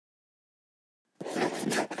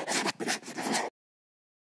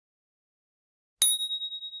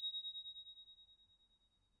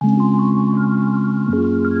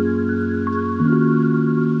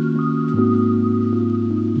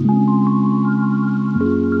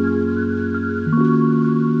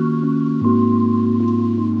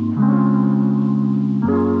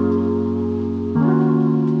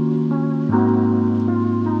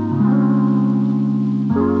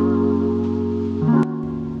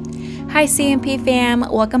Hi CMP fam,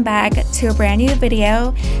 welcome back to a brand new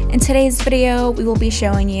video. In today's video, we will be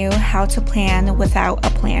showing you how to plan without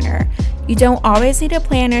a planner. You don't always need a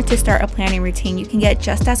planner to start a planning routine. You can get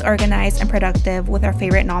just as organized and productive with our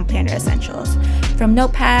favorite non-planner essentials. From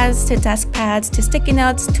notepads to desk pads to sticky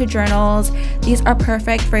notes to journals, these are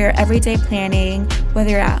perfect for your everyday planning,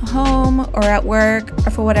 whether you're at home or at work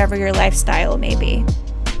or for whatever your lifestyle may be.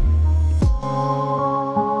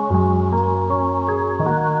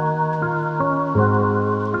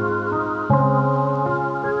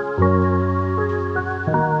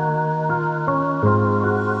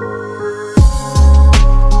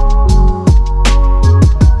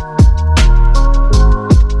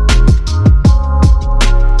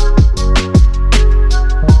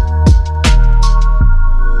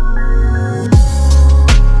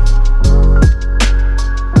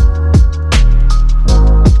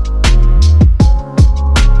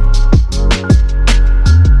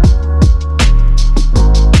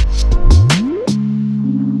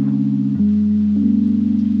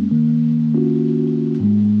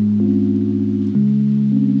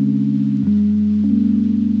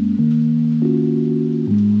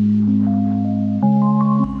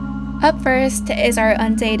 Up first is our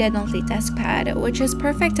undated monthly desk pad, which is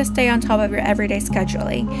perfect to stay on top of your everyday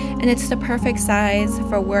scheduling, and it's the perfect size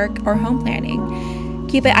for work or home planning.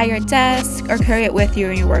 Keep it at your desk or carry it with you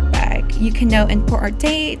in your work bag. You can note important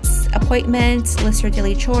dates, appointments, list your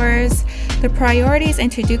daily chores. The priorities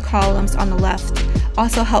and to-do columns on the left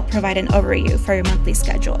also help provide an overview for your monthly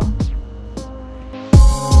schedule.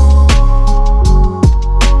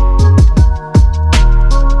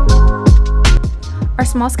 Our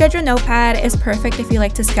small schedule notepad is perfect if you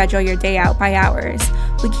like to schedule your day out by hours.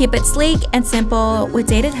 We keep it sleek and simple with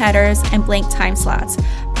dated headers and blank time slots,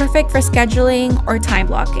 perfect for scheduling or time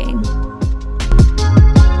blocking.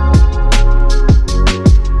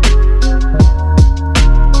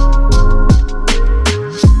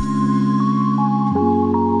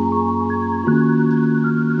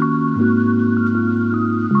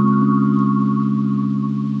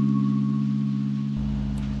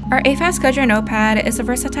 Our A-Fast Schedule Notepad is a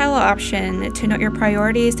versatile option to note your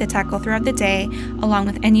priorities to tackle throughout the day, along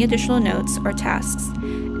with any additional notes or tasks.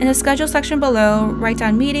 In the schedule section below, write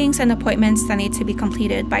down meetings and appointments that need to be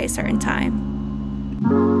completed by a certain time.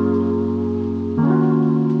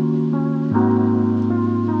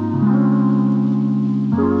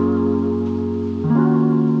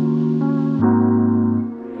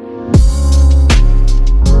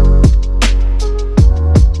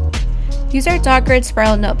 Use our dot grid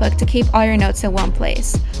spiral notebook to keep all your notes in one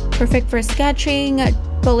place. Perfect for sketching,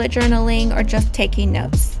 bullet journaling, or just taking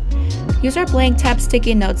notes. Use our blank tab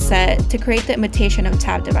sticky note set to create the imitation of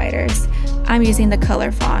tab dividers. I'm using the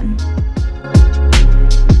color font.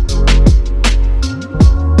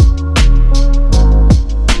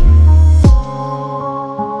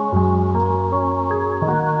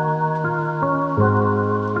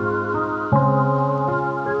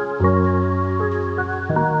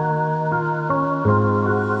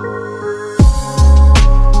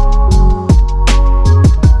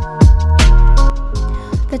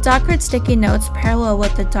 The dot grid sticky notes parallel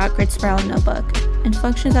with the dot grid spiral notebook and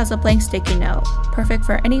functions as a blank sticky note, perfect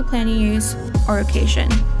for any planning use or occasion.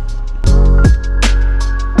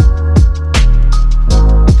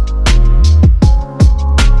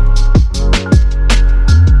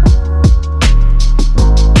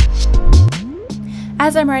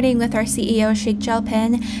 As I'm writing with our CEO Chic Gel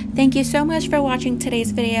Pen, thank you so much for watching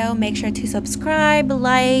today's video. Make sure to subscribe,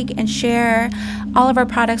 like, and share. All of our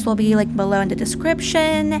products will be linked below in the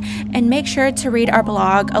description. And make sure to read our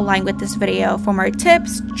blog aligned with this video for more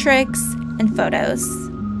tips, tricks, and photos.